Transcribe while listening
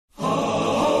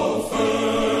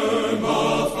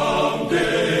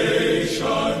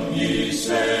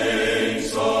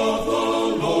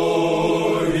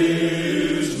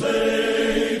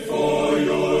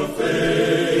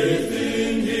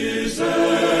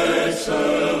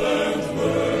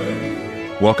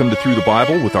Welcome to Through the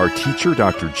Bible with our teacher,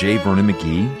 Dr. J. Vernon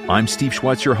McGee. I'm Steve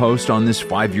Schwetz, your host on this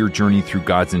 5-year journey through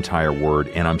God's entire Word,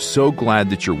 and I'm so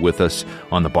glad that you're with us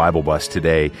on the Bible Bus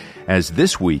today, as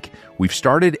this week we've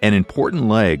started an important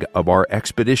leg of our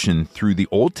expedition through the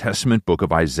Old Testament book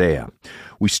of Isaiah.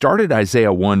 We started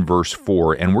Isaiah 1, verse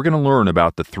 4, and we're going to learn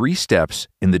about the 3 steps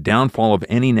in the downfall of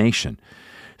any nation.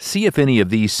 See if any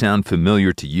of these sound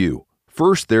familiar to you.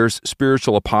 First, there's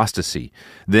spiritual apostasy,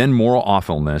 then moral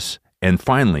awfulness, and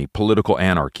finally, political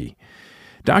anarchy.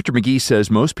 Dr. McGee says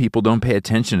most people don't pay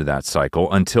attention to that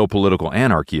cycle until political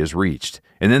anarchy is reached,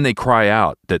 and then they cry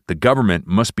out that the government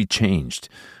must be changed.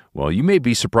 Well, you may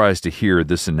be surprised to hear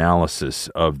this analysis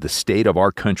of the state of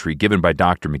our country given by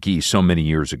Dr. McGee so many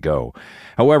years ago.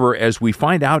 However, as we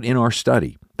find out in our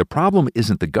study, the problem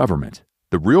isn't the government.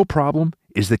 The real problem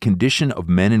is the condition of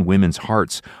men and women's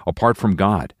hearts apart from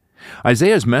God.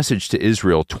 Isaiah's message to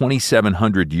Israel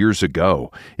 2,700 years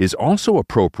ago is also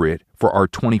appropriate for our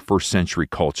 21st century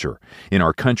culture, in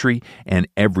our country and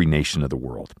every nation of the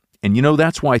world. And you know,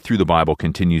 that's why Through the Bible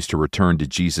continues to return to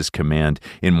Jesus' command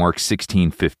in Mark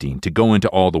 16:15 to go into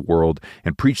all the world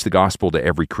and preach the gospel to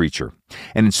every creature.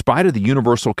 And in spite of the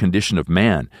universal condition of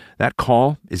man, that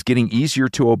call is getting easier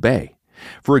to obey.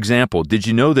 For example, did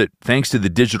you know that thanks to the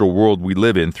digital world we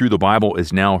live in, Through the Bible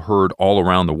is now heard all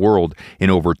around the world in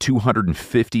over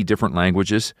 250 different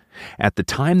languages? At the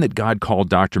time that God called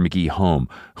Dr. McGee home,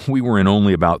 we were in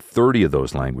only about 30 of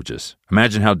those languages.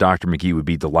 Imagine how Dr. McGee would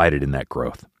be delighted in that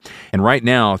growth. And right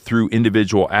now, through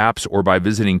individual apps or by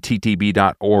visiting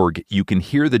ttb.org, you can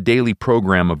hear the daily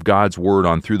program of God's Word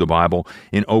on Through the Bible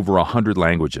in over 100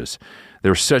 languages.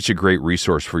 They're such a great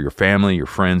resource for your family, your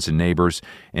friends, and neighbors,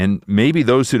 and maybe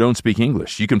those who don't speak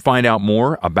English. You can find out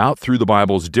more about Through the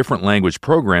Bible's different language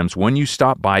programs when you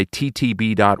stop by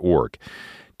ttb.org.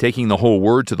 Taking the whole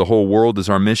Word to the whole world is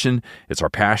our mission, it's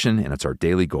our passion, and it's our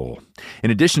daily goal.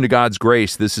 In addition to God's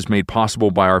grace, this is made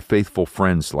possible by our faithful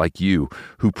friends like you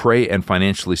who pray and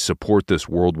financially support this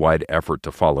worldwide effort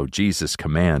to follow Jesus'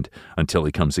 command until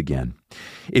He comes again.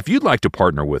 If you'd like to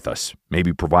partner with us,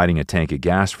 maybe providing a tank of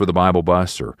gas for the Bible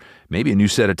Bus or maybe a new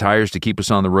set of tires to keep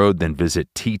us on the road, then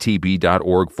visit ttb.org/give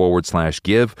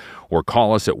or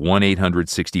call us at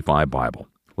 1-800-65-BIBLE.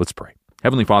 Let's pray.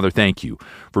 Heavenly Father, thank you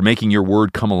for making your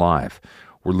word come alive.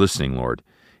 We're listening, Lord.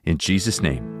 In Jesus'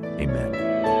 name, amen.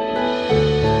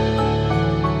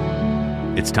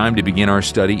 It's time to begin our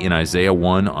study in Isaiah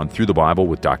 1 on Through the Bible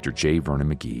with Dr. J.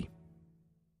 Vernon McGee.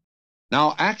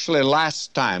 Now, actually,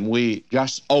 last time we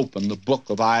just opened the book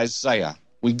of Isaiah.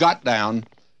 We got down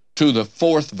to the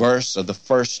 4th verse of the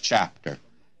 1st chapter.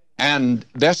 And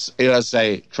this is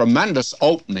a tremendous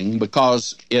opening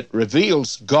because it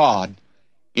reveals God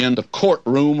in the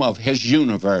courtroom of His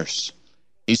universe.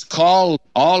 He's called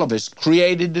all of His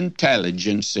created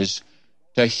intelligences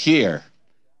to hear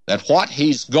that what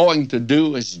He's going to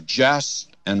do is just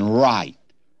and right.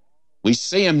 We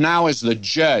see Him now as the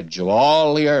judge of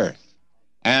all the earth,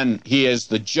 and He is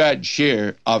the judge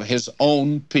here of His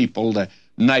own people, the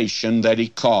nation that He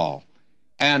called.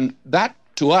 And that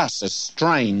to us is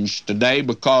strange today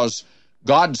because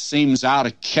God seems out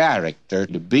of character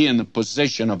to be in the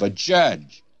position of a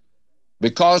judge.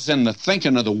 Because in the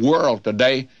thinking of the world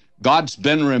today, God's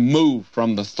been removed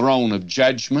from the throne of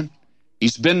judgment.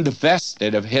 He's been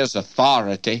divested of His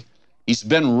authority. He's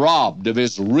been robbed of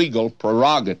His regal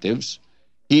prerogatives.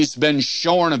 He's been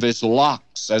shorn of His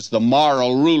locks as the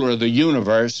moral ruler of the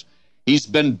universe. He's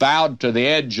been bowed to the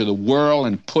edge of the world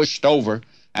and pushed over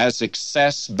as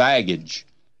excess baggage.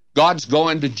 God's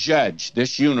going to judge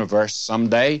this universe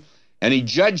someday, and He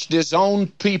judged His own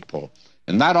people.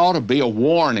 And that ought to be a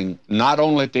warning, not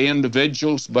only to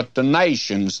individuals, but to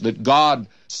nations, that God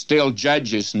still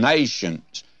judges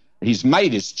nations. He's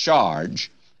made His charge.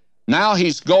 Now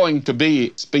He's going to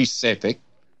be specific,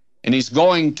 and He's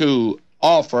going to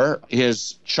offer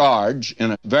His charge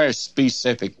in a very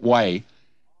specific way.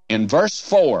 In verse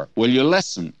 4, will you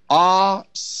listen? Ah,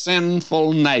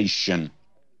 sinful nation.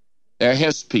 They're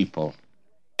His people.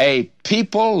 A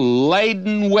people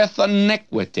laden with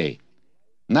iniquity.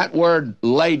 And that word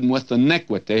laden with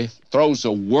iniquity throws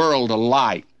a world of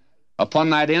light upon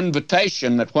that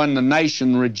invitation that when the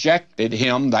nation rejected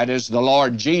Him, that is the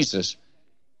Lord Jesus,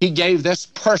 He gave this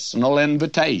personal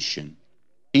invitation.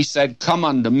 He said, come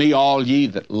unto me, all ye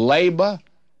that labor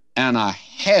and are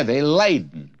heavy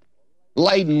laden.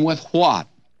 Laden with what?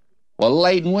 Well,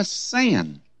 laden with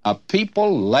sin. A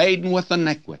people laden with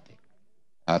iniquity.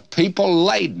 A people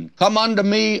laden. Come unto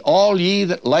me, all ye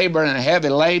that labor and are heavy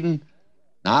laden,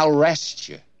 and I'll rest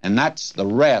you. And that's the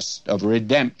rest of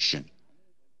redemption.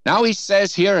 Now He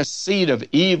says here, a seed of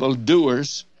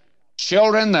evildoers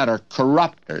children that are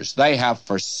corrupters. They have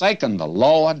forsaken the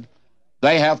Lord.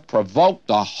 They have provoked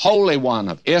the Holy One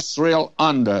of Israel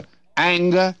under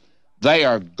anger. They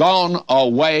are gone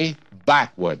away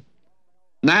backward.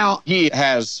 Now he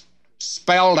has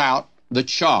spelled out the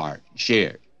charge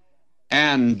here.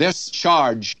 And this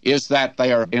charge is that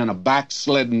they are in a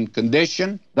backslidden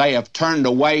condition. They have turned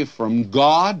away from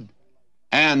God,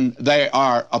 and they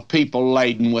are a people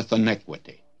laden with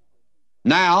iniquity.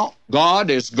 Now, God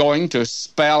is going to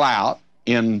spell out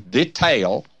in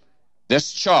detail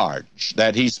this charge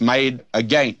that he's made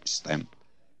against them.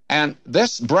 And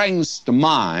this brings to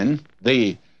mind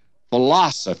the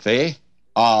philosophy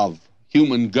of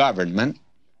human government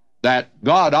that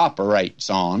God operates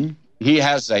on. He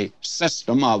has a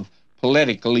system of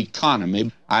political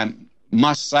economy. I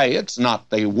must say it's not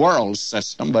the world's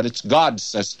system, but it's God's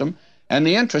system. And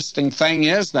the interesting thing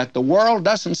is that the world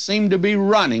doesn't seem to be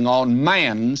running on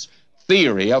man's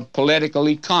theory of political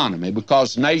economy,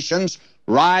 because nations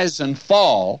rise and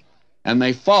fall, and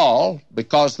they fall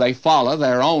because they follow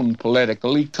their own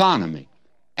political economy.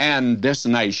 And this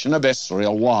nation of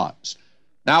Israel was.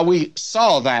 Now, we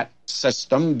saw that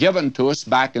system given to us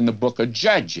back in the book of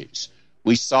Judges.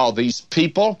 We saw these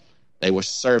people, they were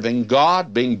serving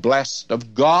God, being blessed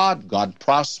of God. God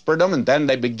prospered them, and then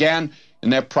they began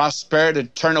in their prosperity to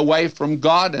turn away from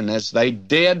God, and as they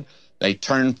did, they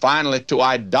turned finally to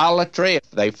idolatry.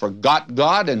 They forgot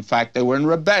God. In fact, they were in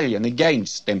rebellion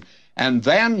against him. And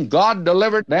then God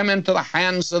delivered them into the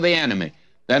hands of the enemy.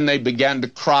 Then they began to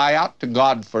cry out to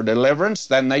God for deliverance.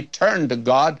 Then they turned to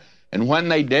God, and when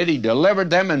they did, he delivered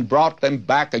them and brought them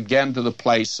back again to the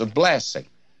place of blessing.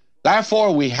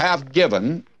 Therefore, we have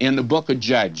given in the book of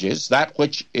Judges that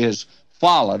which is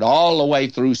followed all the way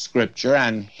through Scripture,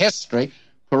 and history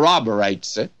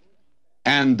corroborates it,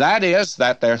 and that is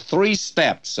that there are three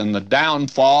steps in the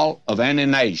downfall of any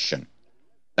nation.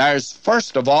 There's,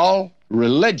 first of all,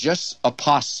 religious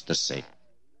apostasy.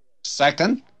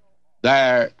 Second,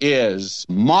 there is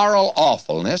moral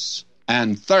awfulness.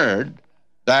 And third,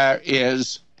 there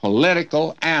is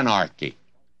political anarchy.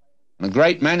 And a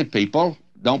great many people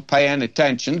don't pay any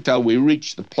attention until we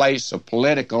reach the place of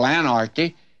political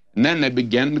anarchy, and then they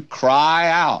begin to cry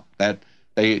out that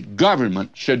the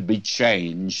government should be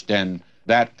changed and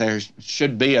that there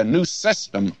should be a new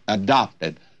system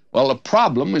adopted. Well, the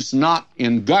problem is not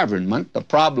in government. The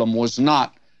problem was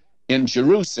not in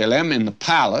Jerusalem, in the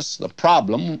palace. The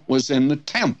problem was in the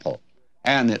temple.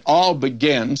 And it all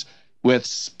begins with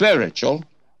spiritual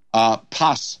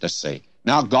apostasy.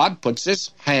 Now, God puts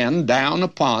his hand down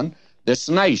upon this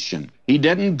nation. He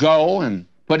didn't go and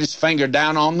put his finger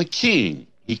down on the king.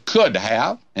 He could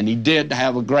have, and he did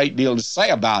have a great deal to say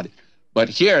about it. But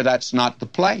here, that's not the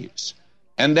place.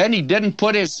 And then he didn't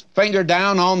put his finger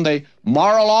down on the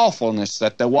moral awfulness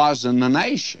that there was in the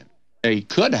nation. He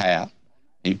could have.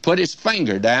 He put his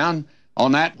finger down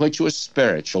on that which was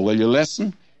spiritual. Will you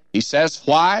listen? He says,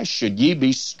 "Why should ye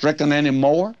be stricken any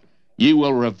more? Ye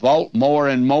will revolt more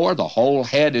and more. The whole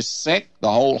head is sick,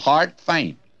 the whole heart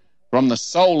faint. From the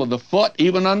sole of the foot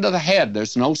even unto the head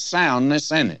there's no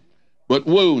soundness in it, but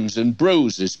wounds and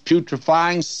bruises,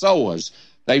 putrefying sores.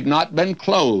 They've not been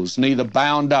closed, neither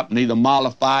bound up, neither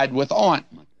mollified with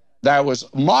ointment." There was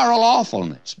moral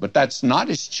awfulness, but that's not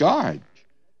his charge.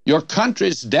 Your country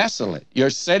is desolate.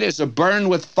 Your cities are burned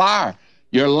with fire.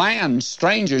 Your land,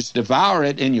 strangers devour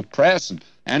it in your presence,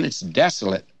 and it's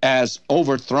desolate as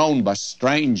overthrown by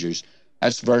strangers.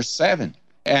 That's verse 7.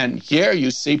 And here you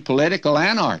see political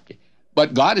anarchy.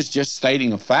 But God is just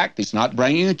stating a fact. He's not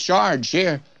bringing a charge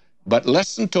here. But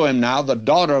listen to him now. The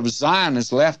daughter of Zion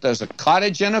is left as a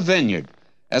cottage in a vineyard,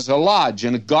 as a lodge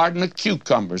in a garden of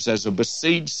cucumbers, as a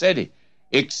besieged city.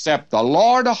 Except the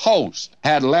Lord of hosts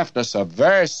had left us a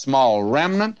very small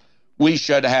remnant, we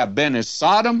should have been as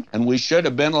Sodom, and we should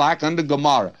have been like unto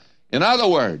Gomorrah. In other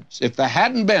words, if there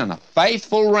hadn't been a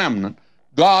faithful remnant,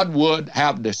 God would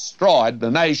have destroyed the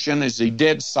nation as he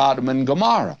did Sodom and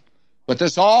Gomorrah. But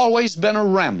there's always been a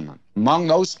remnant among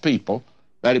those people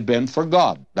that have been for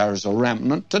God. There's a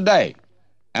remnant today.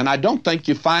 And I don't think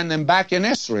you find them back in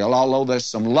Israel, although there's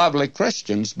some lovely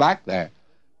Christians back there.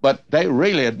 But they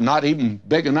really are not even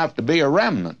big enough to be a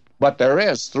remnant. But there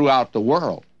is throughout the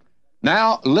world.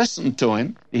 Now, listen to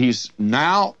him. He's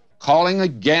now calling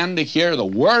again to hear the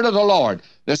word of the Lord.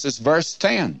 This is verse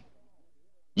 10.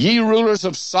 "Ye rulers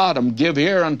of Sodom, give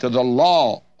ear unto the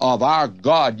law of our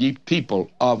God, ye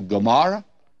people of Gomorrah.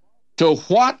 To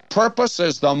what purpose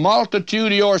is the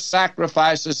multitude of your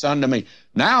sacrifices unto me?"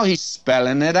 Now he's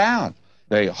spelling it out.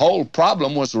 The whole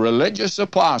problem was religious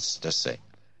apostasy.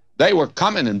 They were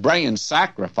coming and bringing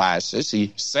sacrifices.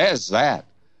 He says that.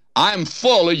 I am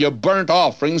full of your burnt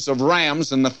offerings of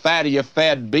rams and the fat of your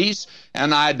fed beasts,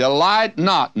 and I delight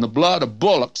not in the blood of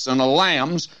bullocks and of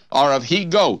lambs or of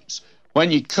he-goats.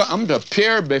 When ye come to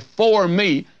appear before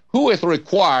me, who hath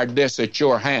required this at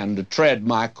your hand to tread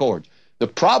my courts? The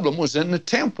problem was in the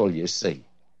temple, you see,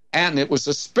 and it was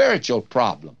a spiritual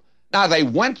problem. Now, they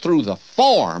went through the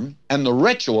form and the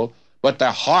ritual, but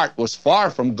their heart was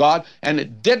far from God, and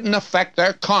it didn't affect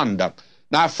their conduct.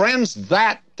 Now, friends,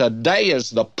 that today is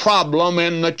the problem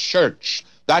in the church.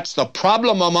 That's the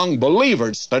problem among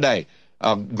believers today.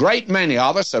 A great many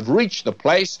of us have reached the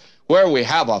place where we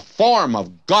have a form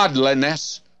of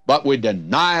godliness, but we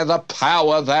deny the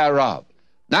power thereof.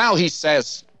 Now he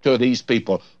says to these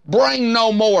people, bring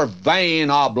no more vain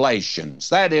oblations,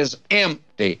 that is,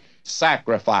 empty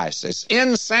sacrifices.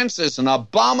 Incense is an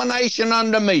abomination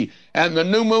unto me, and the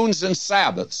new moons and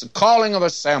Sabbaths, the calling of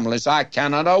assemblies, I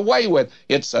cannot away with.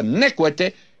 It's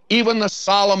iniquity, even the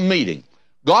solemn meeting.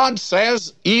 God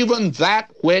says even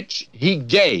that which he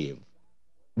gave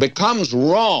becomes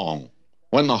wrong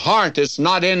when the heart is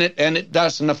not in it and it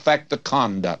doesn't affect the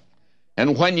conduct.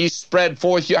 And when ye spread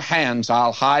forth your hands,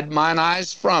 I'll hide mine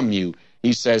eyes from you.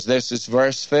 He says, this is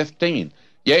verse 15.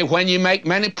 Yea, when ye make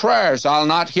many prayers, I'll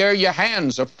not hear. Your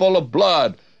hands are full of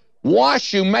blood.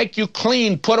 Wash you, make you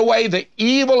clean, put away the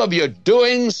evil of your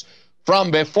doings.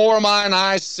 From before mine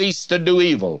eyes cease to do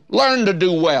evil. Learn to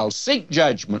do well, seek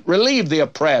judgment, relieve the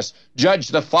oppressed, judge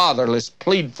the fatherless,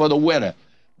 plead for the widow.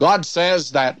 God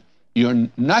says that you're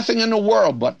nothing in the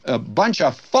world but a bunch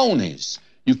of phonies.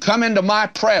 You come into my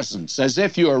presence as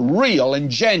if you're real and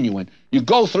genuine. You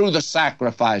go through the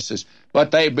sacrifices,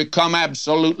 but they become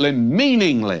absolutely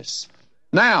meaningless.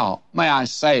 Now, may I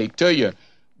say to you,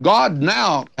 God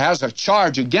now has a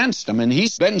charge against them, and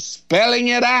he's been spelling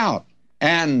it out.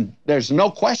 And there's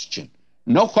no question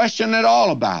at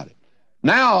all about it.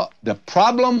 Now, the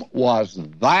problem was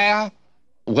there,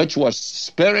 which was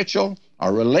spiritual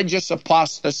or religious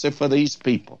apostasy for these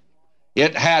people.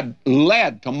 It had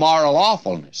led to moral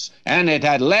awfulness, and it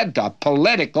had led to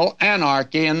political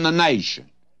anarchy in the nation.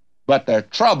 But their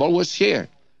trouble was here.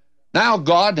 Now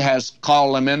God has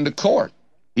called them into court.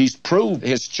 He's proved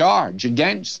his charge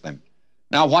against them.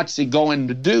 Now what's he going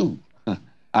to do?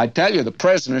 I tell you, the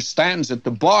prisoner stands at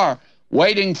the bar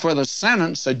waiting for the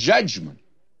sentence of judgment.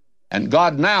 And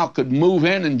God now could move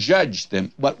in and judge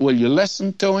them. But will you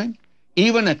listen to him?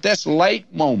 Even at this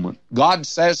late moment, God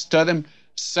says to them,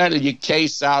 settle your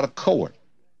case out of court.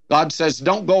 God says,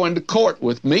 don't go into court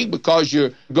with me because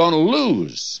you're going to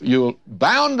lose. You're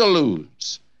bound to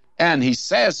lose. And he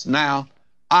says now,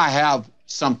 I have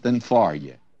something for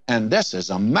you. And this is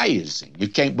amazing. You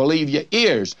can't believe your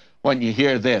ears when you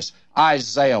hear this.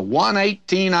 Isaiah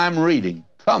 1:18 I'm reading.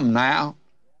 Come now,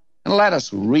 and let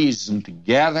us reason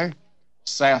together,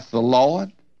 saith the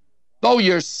Lord. Though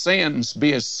your sins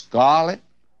be as scarlet,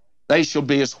 they shall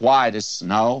be as white as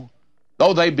snow.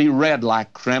 Though they be red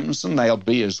like crimson, they'll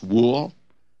be as wool.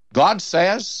 God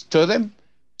says to them,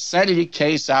 settle your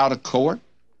case out of court.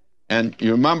 And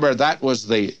you remember that was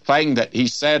the thing that he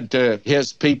said to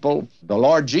his people, the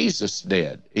Lord Jesus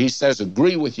did. He says,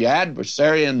 agree with your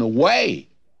adversary in the way.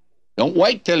 Don't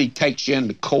wait till he takes you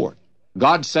into court.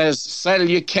 God says, settle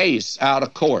your case out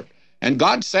of court. And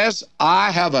God says,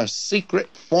 I have a secret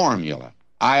formula.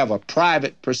 I have a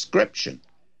private prescription.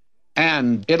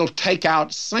 And it'll take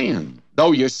out sin.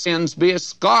 Though your sins be as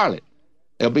scarlet,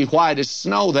 they'll be white as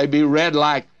snow. They be red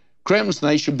like crimson.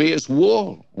 They should be as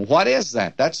wool. What is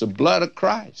that? That's the blood of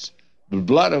Christ. The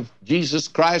blood of Jesus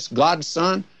Christ, God's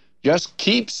Son, just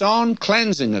keeps on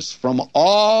cleansing us from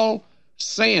all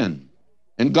sin.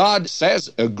 And God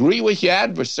says, agree with your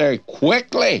adversary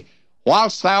quickly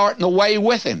whilst thou art in the way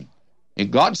with him.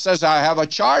 And God says, I have a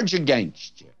charge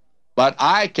against you, but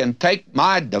I can take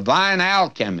my divine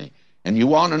alchemy. And you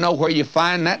want to know where you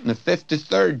find that? In the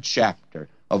 53rd chapter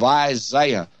of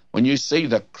Isaiah, when you see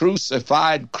the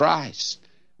crucified Christ.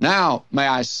 Now, may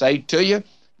I say to you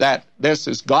that this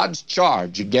is God's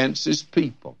charge against his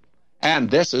people. And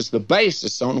this is the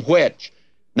basis on which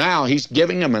now he's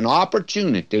giving them an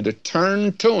opportunity to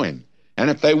turn to him. And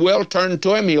if they will turn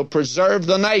to him, he'll preserve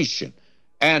the nation.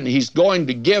 And he's going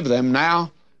to give them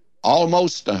now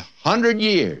almost 100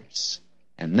 years.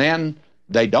 And then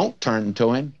they don't turn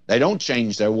to him. They don't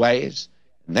change their ways.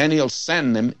 And then he'll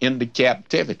send them into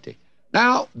captivity.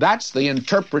 Now, that's the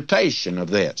interpretation of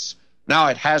this. Now,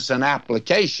 it has an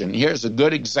application. Here's a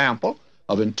good example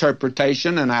of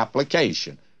interpretation and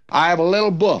application. I have a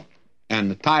little book,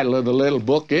 and the title of the little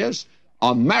book is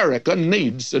America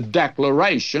Needs a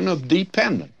Declaration of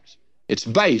Dependence. It's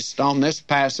based on this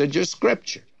passage of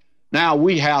Scripture. Now,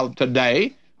 we have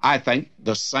today, I think,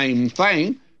 the same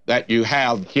thing that you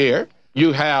have here.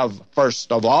 You have,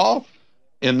 first of all,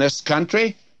 in this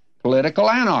country, political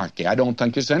anarchy. I don't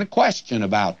think there's any question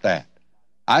about that.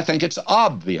 I think it's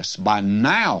obvious by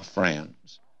now,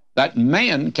 friends, that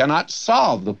men cannot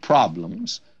solve the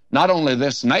problems, not only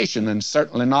this nation and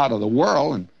certainly not of the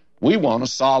world, and we want to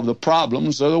solve the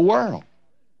problems of the world.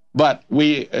 But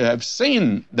we have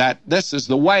seen that this is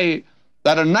the way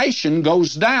that a nation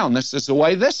goes down. This is the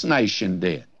way this nation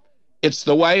did. It's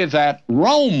the way that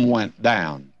Rome went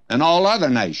down and all other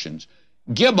nations.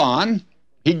 Gibbon,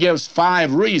 he gives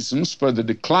 5 reasons for the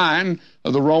decline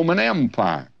of the Roman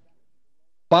Empire.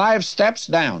 5 steps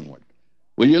downward.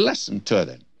 Will you listen to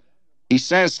them? He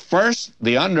says, first,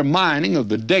 the undermining of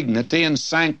the dignity and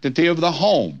sanctity of the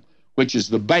home, which is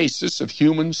the basis of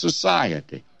human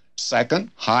society.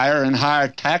 Second, higher and higher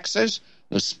taxes,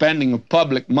 the spending of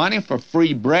public money for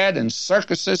free bread and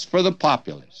circuses for the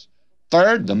populace.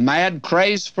 Third, the mad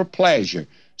craze for pleasure,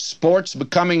 sports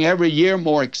becoming every year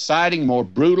more exciting, more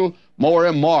brutal, more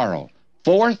immoral.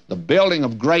 Fourth, the building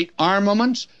of great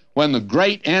armaments when the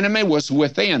great enemy was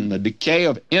within, the decay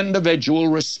of individual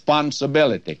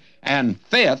responsibility. And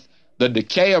fifth, the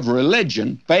decay of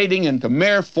religion, fading into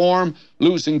mere form,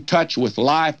 losing touch with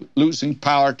life, losing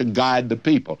power to guide the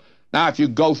people. Now, if you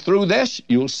go through this,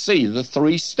 you'll see the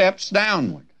 3 steps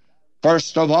downward.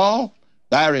 First of all,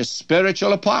 there is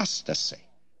spiritual apostasy.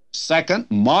 Second,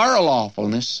 moral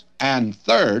awfulness. And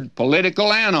third,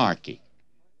 political anarchy.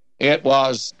 It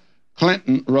was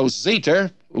Clinton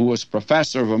Rosita, who was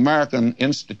professor of American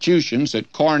institutions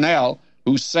at Cornell,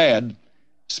 who said,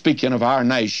 speaking of our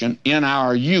nation, in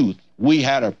our youth, we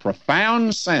had a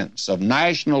profound sense of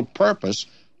national purpose,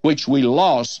 which we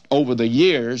lost over the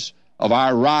years of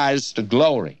our rise to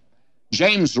glory.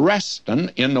 James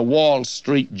Reston, in the Wall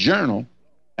Street Journal,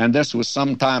 and this was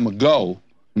some time ago,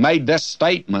 made this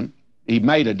statement. He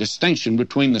made a distinction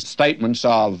between the statements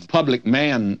of public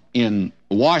men in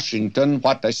Washington,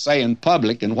 what they say in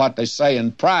public and what they say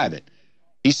in private.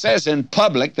 He says in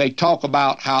public they talk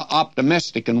about how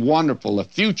optimistic and wonderful the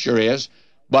future is,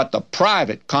 but the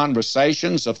private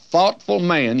conversations of thoughtful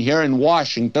men here in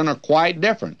Washington are quite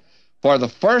different. For the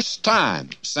first time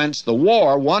since the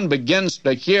war, one begins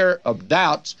to hear of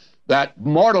doubts that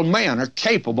mortal men are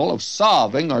capable of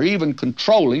solving or even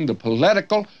controlling the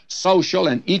political, social,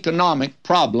 and economic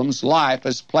problems life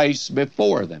has placed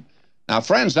before them. Now,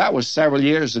 friends, that was several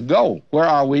years ago. Where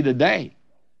are we today?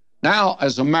 Now,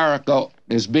 as America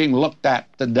is being looked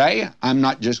at today, I'm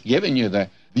not just giving you the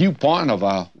viewpoint of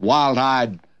a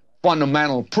wild-eyed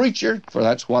fundamental preacher, for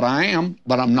that's what I am,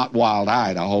 but I'm not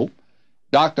wild-eyed, I hope.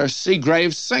 Dr.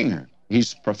 Seagrave Singer,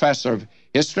 he's professor of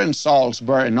history in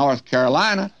Salisbury, North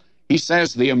Carolina. He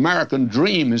says the American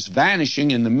dream is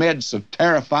vanishing in the midst of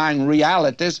terrifying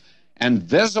realities and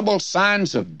visible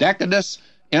signs of decadence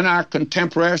in our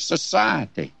contemporary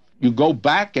society. You go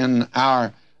back in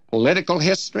our political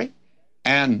history,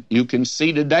 and you can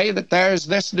see today that there is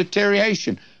this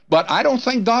deterioration. But I don't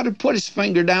think God would put his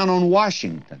finger down on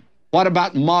Washington. What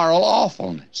about moral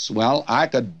awfulness? Well, I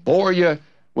could bore you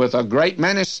with a great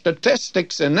many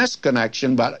statistics in this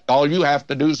connection, but all you have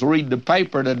to do is read the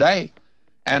paper today.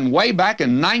 And way back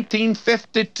in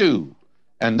 1952,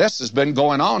 and this has been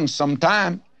going on some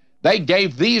time, they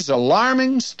gave these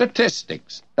alarming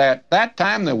statistics. At that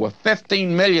time, there were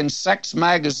 15 million sex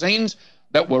magazines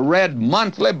that were read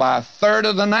monthly by a third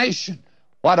of the nation.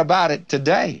 What about it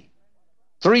today?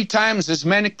 3 times as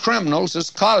many criminals as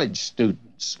college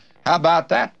students. How about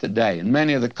that today? And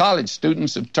many of the college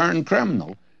students have turned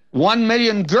criminal. 1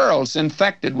 million girls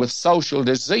infected with social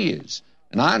disease.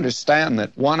 And I understand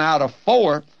that 1 out of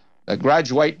 4 that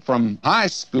graduate from high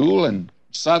school in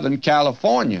Southern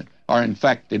California are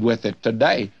infected with it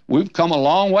today. We've come a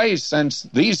long way since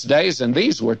these days, and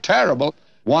these were terrible.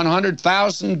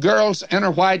 100,000 girls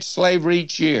enter white slavery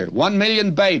each year. 1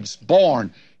 million babes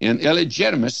born in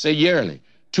illegitimacy yearly.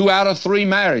 2 out of 3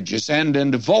 marriages end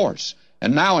in divorce.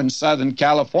 And now in Southern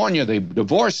California, the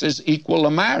divorces equal the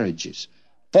marriages.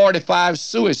 45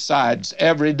 suicides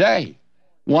every day.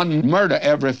 1 murder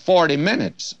every 40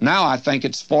 minutes. Now I think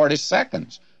it's 40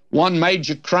 seconds. 1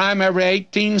 major crime every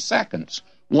 18 seconds.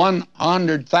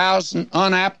 100,000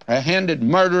 unapprehended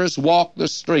murderers walk the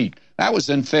street. That was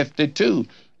in 52.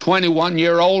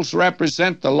 21-year-olds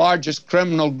represent the largest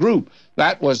criminal group.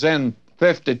 That was in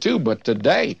 52, but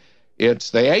today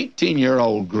it's the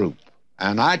 18-year-old group.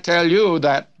 And I tell you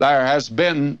that there has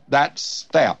been that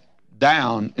step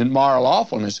down in moral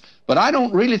awfulness, but I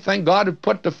don't really think God would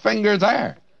put the finger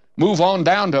there. Move on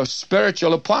down to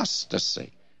spiritual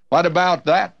apostasy. What about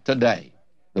that today?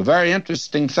 The very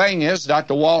interesting thing is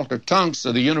Dr. Walter Tunks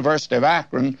of the University of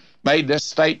Akron made this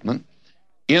statement.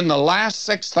 In the last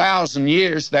 6,000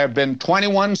 years, there have been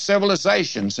 21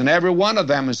 civilizations, and every one of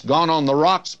them has gone on the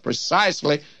rocks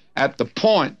precisely at the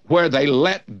point where they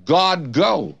let God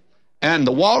go. And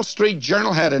the Wall Street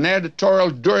Journal had an editorial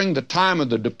during the time of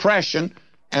the Depression,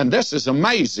 and this is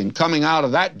amazing coming out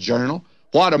of that journal.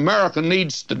 What America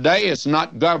needs today is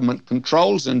not government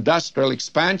controls, industrial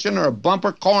expansion, or a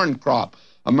bumper corn crop.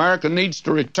 America needs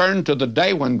to return to the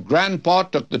day when Grandpa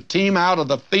took the team out of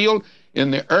the field in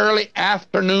the early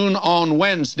afternoon on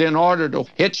Wednesday in order to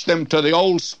hitch them to the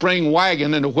old spring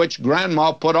wagon into which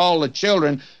Grandma put all the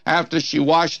children after she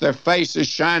washed their faces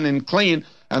shining clean,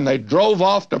 and they drove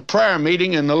off to prayer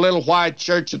meeting in the little white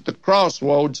church at the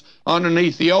crossroads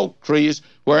underneath the oak trees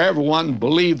where everyone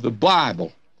believed the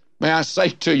Bible. May I say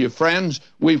to you, friends,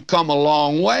 we've come a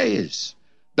long ways.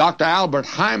 Dr. Albert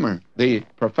Heimer, the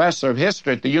professor of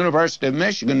history at the University of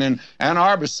Michigan in Ann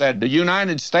Arbor, said the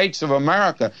United States of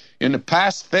America in the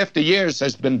past 50 years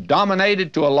has been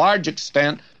dominated to a large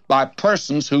extent by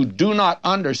persons who do not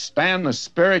understand the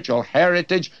spiritual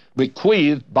heritage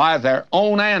bequeathed by their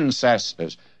own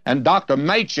ancestors. And Dr.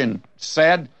 Machen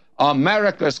said,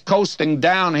 America's coasting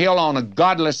downhill on a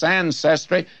godless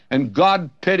ancestry, and God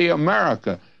pity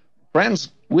America.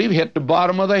 Friends, we've hit the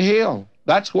bottom of the hill.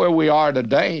 That's where we are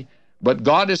today. But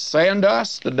God is saying to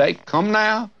us today, come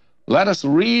now, let us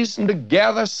reason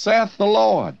together, saith the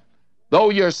Lord. Though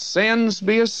your sins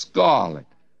be as scarlet,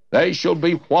 they shall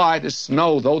be white as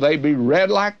snow. Though they be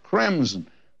red like crimson,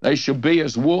 they shall be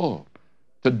as wool.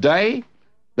 Today,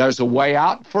 there's a way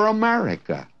out for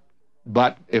America.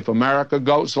 But if America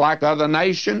goes like other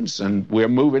nations, and we're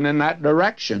moving in that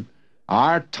direction,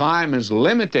 our time is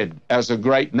limited as a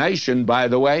great nation, by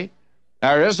the way.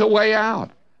 There is a way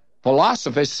out.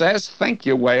 Philosophy says think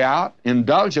your way out.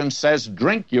 Indulgence says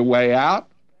drink your way out.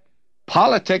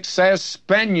 Politics says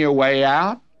spend your way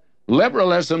out.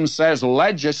 Liberalism says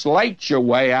legislate your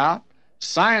way out.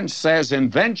 Science says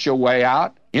invent your way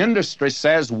out. Industry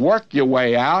says work your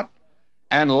way out.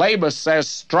 And labor says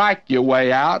strike your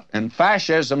way out. And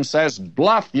fascism says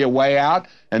bluff your way out.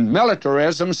 And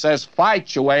militarism says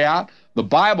fight your way out. The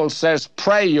Bible says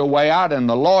pray your way out. And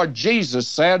the Lord Jesus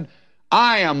said,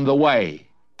 I am the way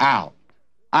out.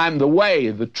 I'm the way,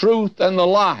 the truth, and the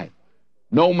life.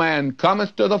 No man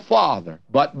cometh to the Father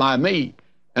but by me.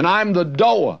 And I'm the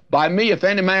door. By me, if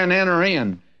any man enter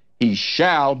in, he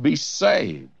shall be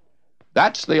saved.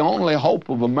 That's the only hope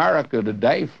of America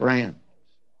today, friends.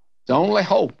 The only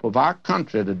hope of our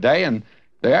country today. And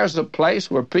there's a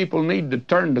place where people need to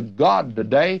turn to God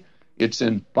today. It's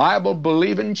in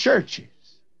Bible-believing churches.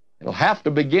 It'll have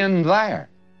to begin there.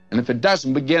 And if it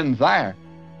doesn't begin there,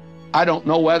 I don't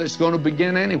know whether it's going to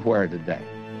begin anywhere today.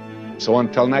 So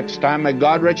until next time, may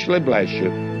God richly bless you,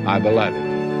 my beloved.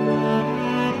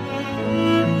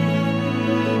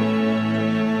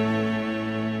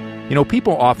 You know,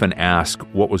 people often ask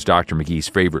what was Dr. McGee's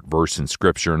favorite verse in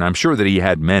Scripture, and I'm sure that he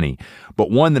had many,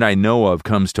 but one that I know of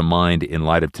comes to mind in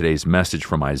light of today's message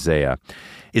from Isaiah.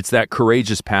 It's that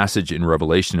courageous passage in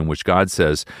Revelation in which God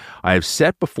says, I have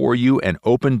set before you an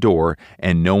open door,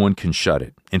 and no one can shut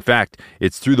it. In fact,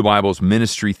 it's through the Bible's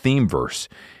ministry theme verse.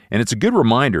 And it's a good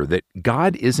reminder that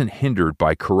God isn't hindered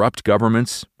by corrupt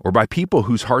governments or by people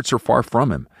whose hearts are far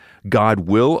from Him. God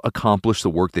will accomplish the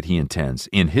work that He intends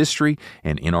in history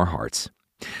and in our hearts.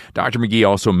 Dr. McGee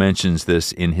also mentions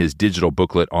this in his digital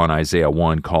booklet on Isaiah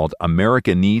 1 called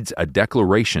America Needs a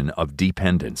Declaration of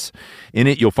Dependence. In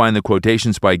it, you'll find the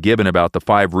quotations by Gibbon about the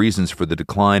 5 reasons for the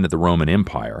decline of the Roman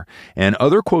Empire, and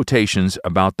other quotations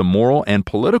about the moral and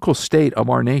political state of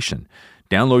our nation.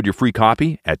 Download your free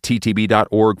copy at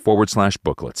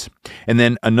ttb.org/booklets. And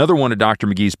then another one of Dr.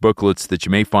 McGee's booklets that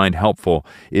you may find helpful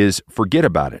is Forget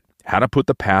About It, How to Put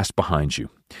the Past Behind You.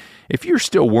 If you're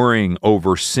still worrying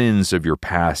over sins of your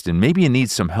past and maybe you need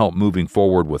some help moving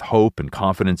forward with hope and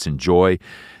confidence and joy,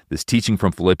 this teaching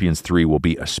from Philippians 3 will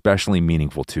be especially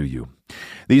meaningful to you.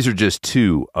 These are just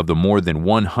 2 of the more than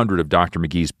 100 of Dr.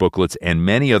 McGee's booklets and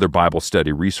many other Bible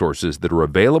study resources that are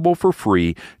available for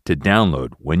free to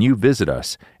download when you visit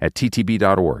us at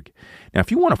ttb.org. Now,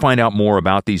 if you want to find out more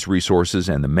about these resources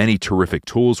and the many terrific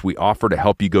tools we offer to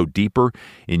help you go deeper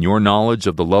in your knowledge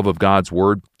of the love of God's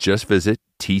Word, just visit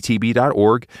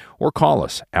ttb.org or call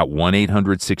us at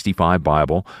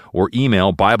 1-800-65-BIBLE or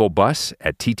email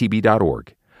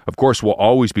BibleBus@ttb.org. Of course, we'll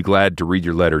always be glad to read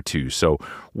your letter too, so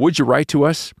would you write to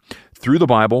us? Through the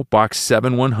Bible, Box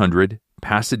 7100,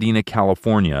 Pasadena,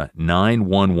 California,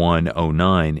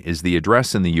 91109 is the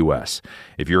address in the U.S.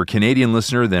 If you're a Canadian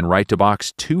listener, then write to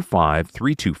Box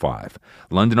 25325,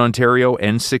 London, Ontario,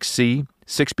 N6C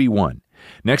 6B1.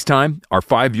 Next time, our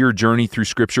 5-year journey through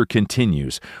Scripture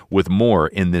continues with more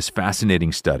in this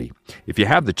fascinating study. If you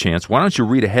have the chance, why don't you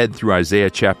read ahead through Isaiah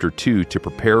chapter 2 to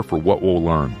prepare for what we'll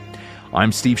learn.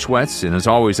 I'm Steve Schwetz, and as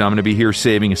always, I'm going to be here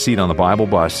saving a seat on the Bible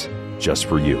bus just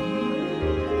for you.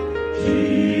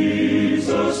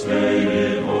 Jesus made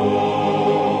it all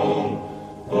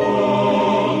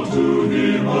to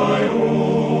Him I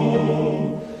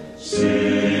owe.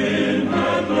 Sin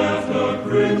had left a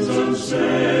crimson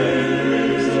stain,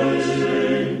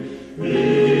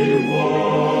 He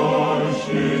washed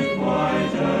it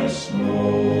white as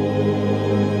snow.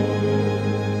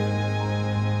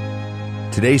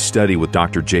 Today's study with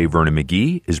Dr. J. Vernon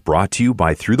McGee is brought to you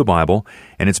by Through the Bible,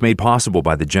 and it's made possible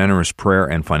by the generous prayer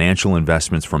and financial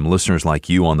investments from listeners like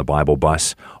you on the Bible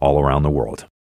bus all around the world.